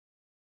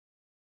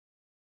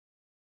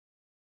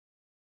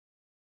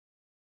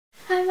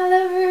Hi my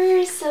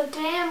lovers, so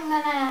today I'm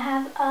gonna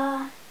have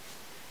a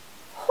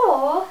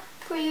haul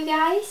for you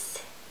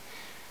guys.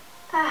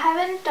 I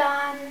haven't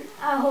done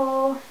a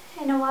haul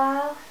in a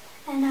while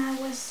and I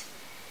was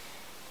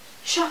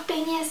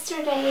shopping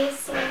yesterday,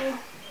 so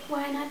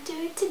why not do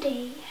it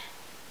today?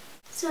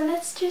 So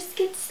let's just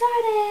get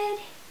started.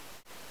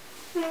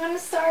 I'm gonna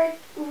start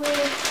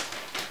with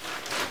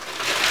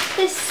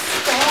this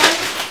bag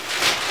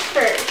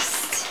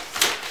first.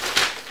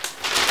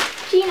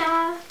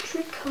 Gina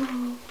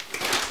Tricot.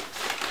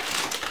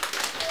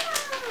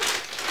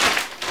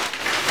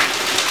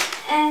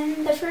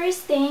 And the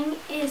first thing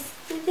is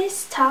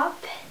this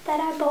top that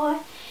I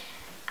bought.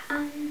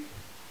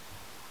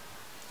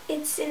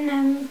 It's in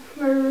a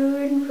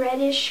maroon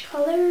reddish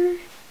color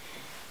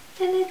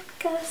and it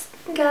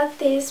got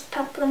these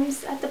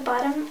peplums at the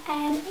bottom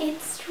and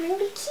it's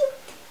really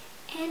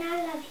cute and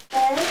I love it.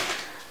 There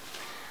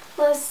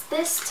was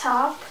this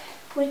top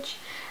which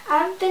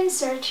I've been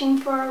searching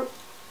for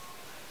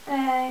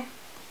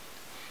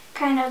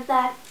kind of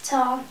that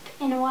top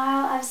in a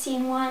while. I've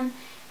seen one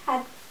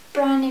at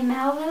Brand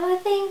Melville, I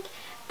think,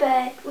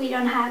 but we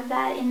don't have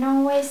that in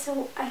Norway,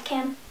 so I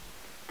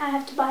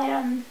have to buy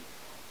it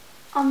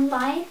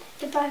online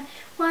if I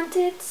want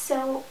it.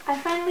 So I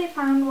finally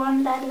found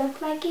one that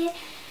looked like it,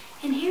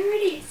 and here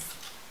it is.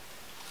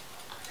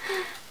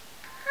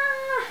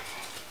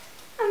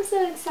 I'm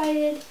so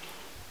excited.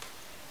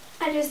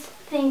 I just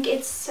think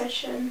it's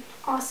such an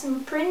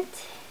awesome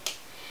print.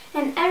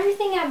 And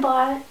everything I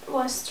bought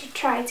was to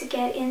try to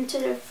get into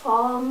the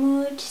fall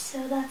mood,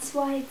 so that's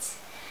why it's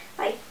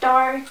like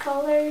dark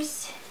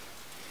colors.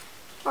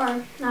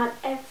 Or not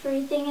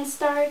everything is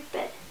dark,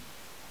 but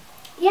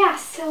yeah,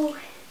 so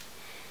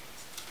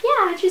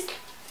yeah, I just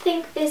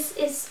think this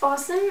is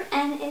awesome.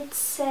 And it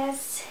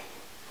says,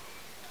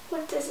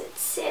 what does it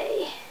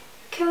say?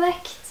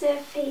 Collect the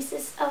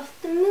phases of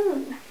the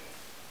moon.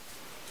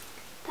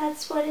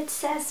 That's what it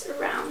says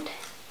around.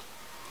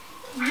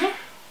 Yeah.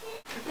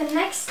 The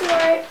next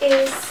store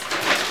is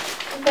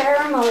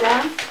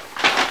Veramoda.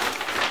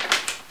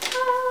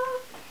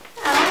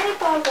 I only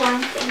bought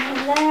one thing in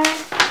there,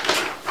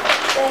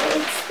 but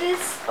it's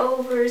this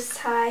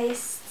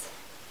oversized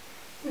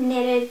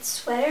knitted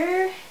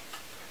sweater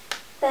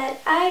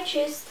that I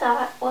just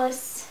thought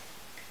was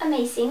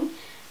amazing,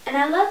 and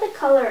I love the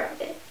color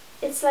of it.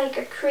 It's like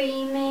a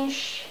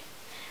creamish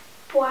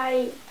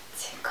white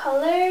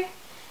color,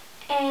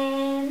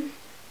 and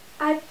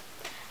I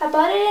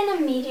bought it in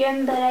a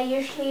medium, but I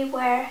usually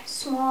wear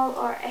small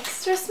or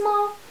extra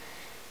small,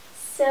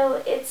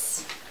 so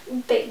it's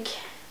big.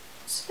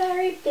 It's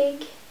very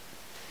big,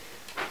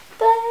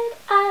 but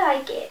I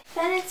like it.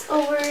 Then it's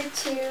over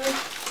to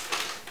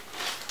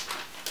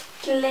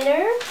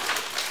glitter,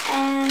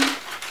 and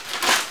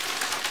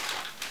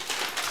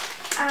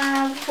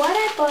what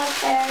I bought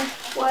there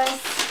was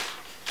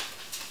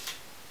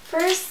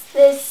first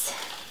this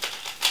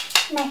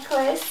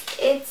necklace.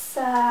 It's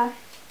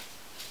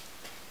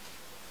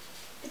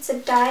a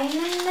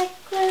diamond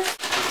necklace.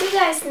 You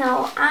guys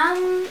know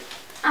I'm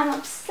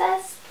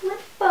obsessed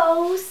with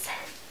bows.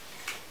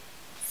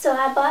 So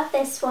I bought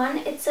this one.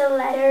 It's a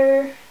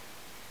leather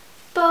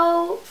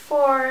bow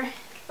for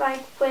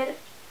like with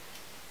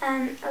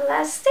an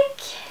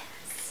elastic.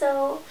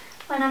 So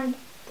when I'm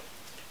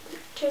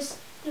just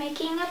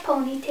making a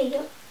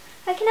ponytail,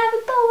 I can have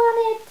a bow on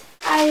it.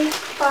 I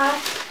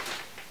bought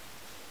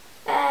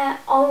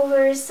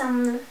over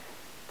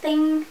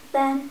something,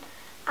 then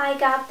I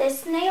got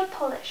this nail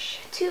polish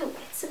too.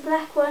 It's a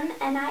black one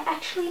and I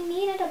actually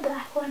needed a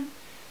black one,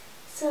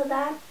 so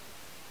that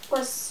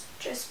was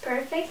just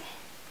perfect.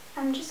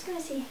 I'm just gonna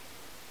see.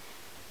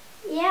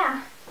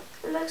 Yeah,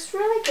 it looks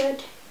really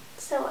good.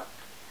 So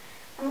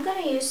I'm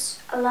gonna use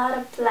a lot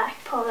of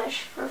black polish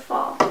for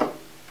fall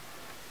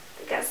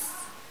because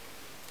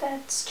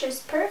that's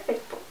just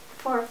perfect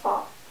for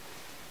fall.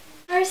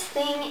 First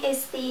thing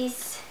is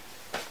these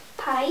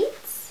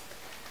tights.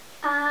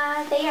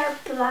 They are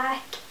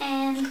black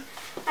and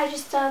I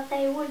just thought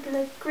they would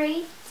look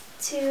great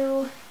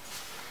to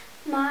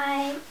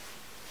my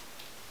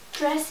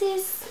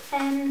dresses,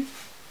 and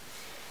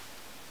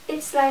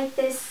it's like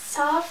this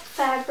soft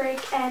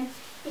fabric and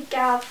it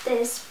got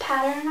this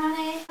pattern on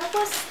it. That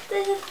was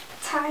the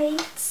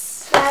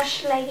tights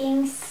slash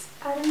leggings,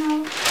 I don't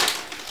know.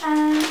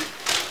 And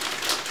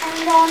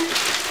then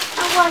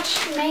I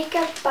watched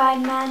Makeup by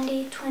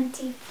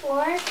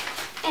Mandy24,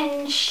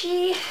 and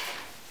she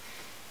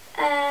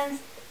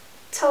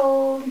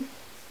told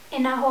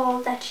in a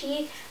haul that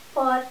she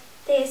bought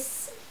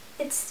this.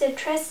 It's the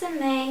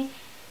Trendabl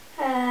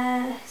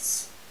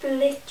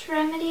Split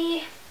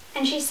Remedy,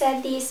 and she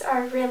said these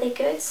are really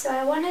good, so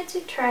I wanted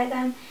to try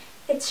them.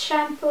 It's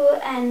shampoo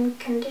and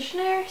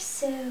conditioner,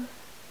 so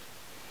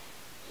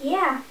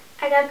yeah,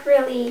 I got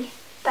really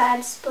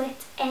bad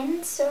split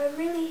ends, so I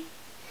really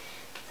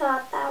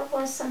thought that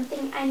was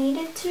something I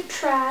needed to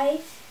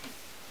try.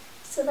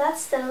 So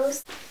that's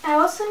those. I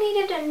also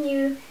needed a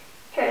new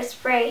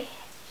hairspray,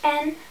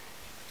 and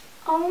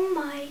oh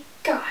my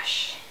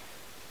gosh,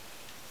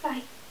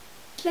 like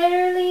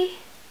literally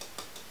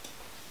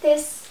this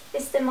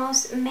the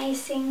most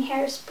amazing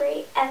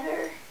hairspray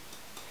ever.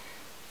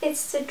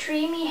 It's the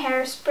Dreamy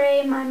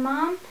hairspray. My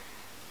mom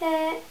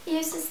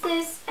uses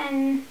this,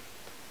 and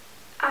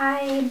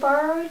I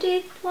borrowed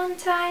it one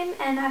time,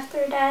 and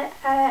after that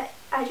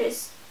I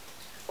just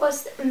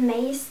was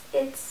amazed.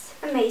 It's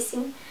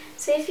amazing.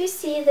 So if you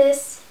see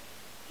this,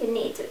 you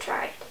need to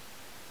try it.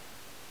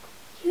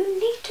 You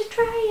need to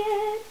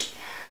try it.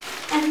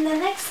 And the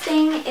next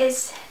thing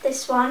is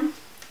this one.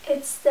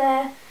 It's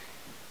the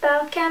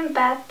Balkan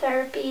Bath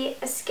Therapy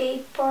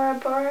Escape Bora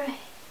Bora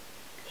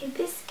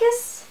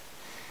Hibiscus,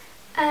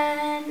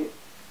 and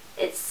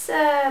it's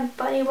a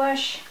body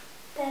wash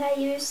that I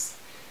use.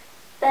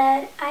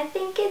 But I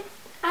think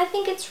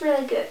it's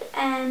really good,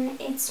 and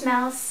it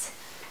smells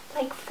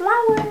like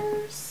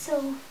flowers,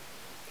 so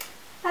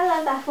I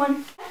love that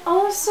one. I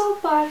also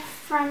bought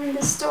from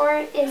the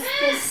store is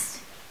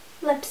this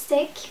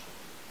lipstick,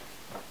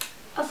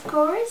 of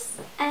course,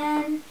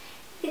 and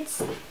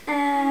it's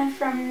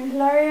from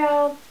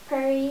L'Oreal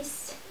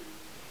Paris.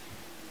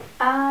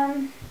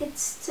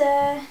 It's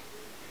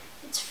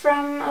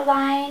from a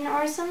line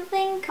or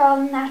something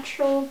called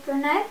Natural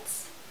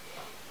Brunettes,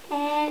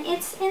 and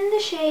it's in the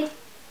shade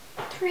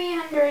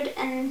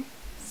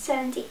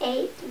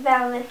 378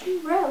 Velvet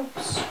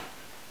Rose.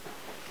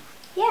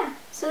 Yeah,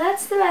 so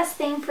that's the last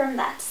thing from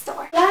that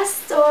store.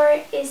 Last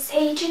store is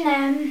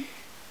H&M.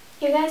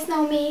 You guys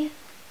know me.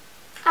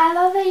 I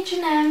love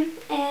H&M,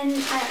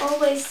 and I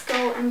always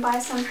go and buy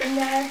something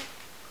there.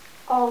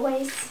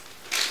 Always.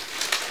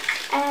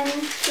 And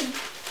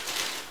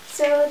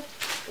so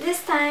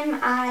this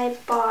time I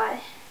bought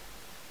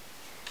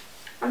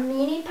a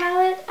mini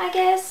palette, I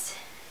guess.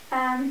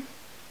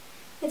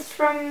 It's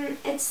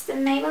the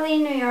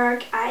Maybelline New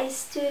York Eye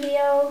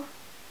Studio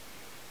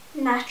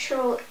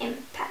Natural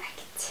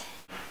Impact.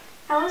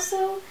 I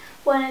also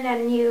wanted a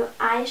new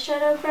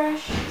eyeshadow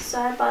brush,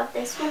 so I bought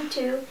this one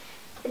too.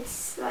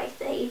 It's like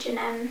the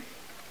H&M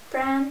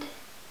brand,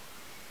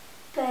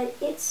 but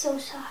it's so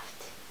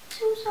soft,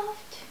 so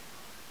soft,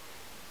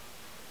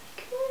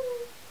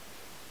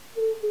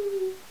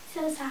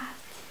 so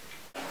soft.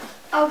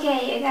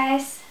 Okay, you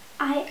guys,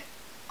 I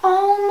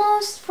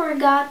almost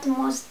forgot the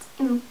most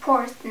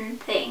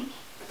important thing.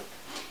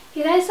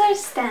 You guys are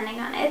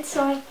standing on it,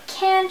 so I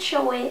can't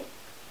show it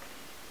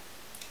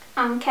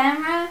on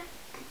camera,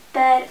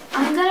 but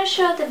I'm gonna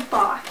show the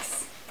box.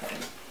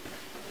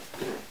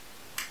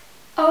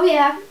 Oh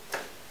yeah,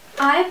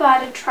 I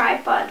bought a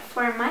tripod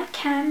for my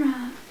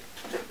camera.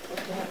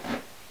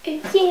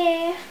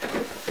 Yeah.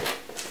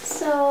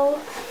 So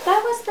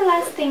that was the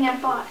last thing I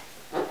bought.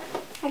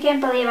 I can't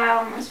believe I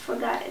almost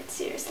forgot it,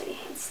 seriously.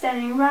 It's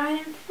standing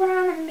right in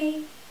front of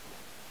me.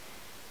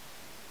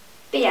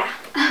 But yeah,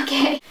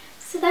 okay.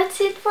 So that's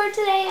it for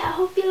today. I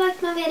hope you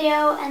liked my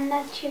video and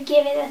that you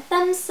give it a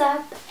thumbs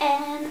up,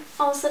 and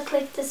also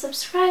click the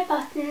subscribe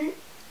button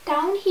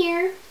down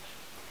here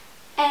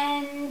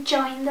and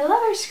join the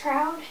lovers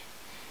crowd,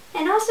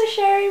 and also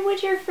share it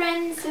with your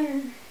friends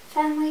and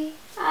family.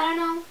 I don't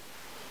know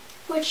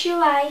what you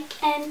like,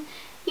 and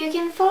you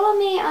can follow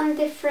me on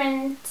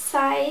different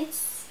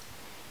sites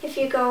if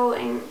you go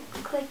and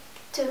click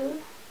to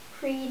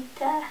read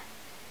the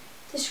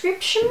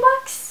description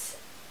box.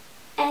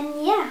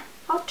 And yeah,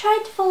 I'll try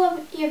to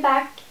follow you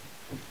back.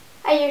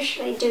 I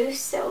usually do,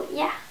 so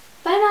yeah.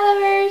 Bye my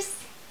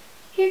lovers!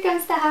 Here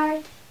comes the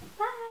heart.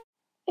 Bye!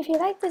 If you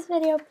like this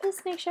video,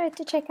 please make sure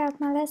to check out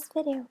my last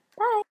video. Bye!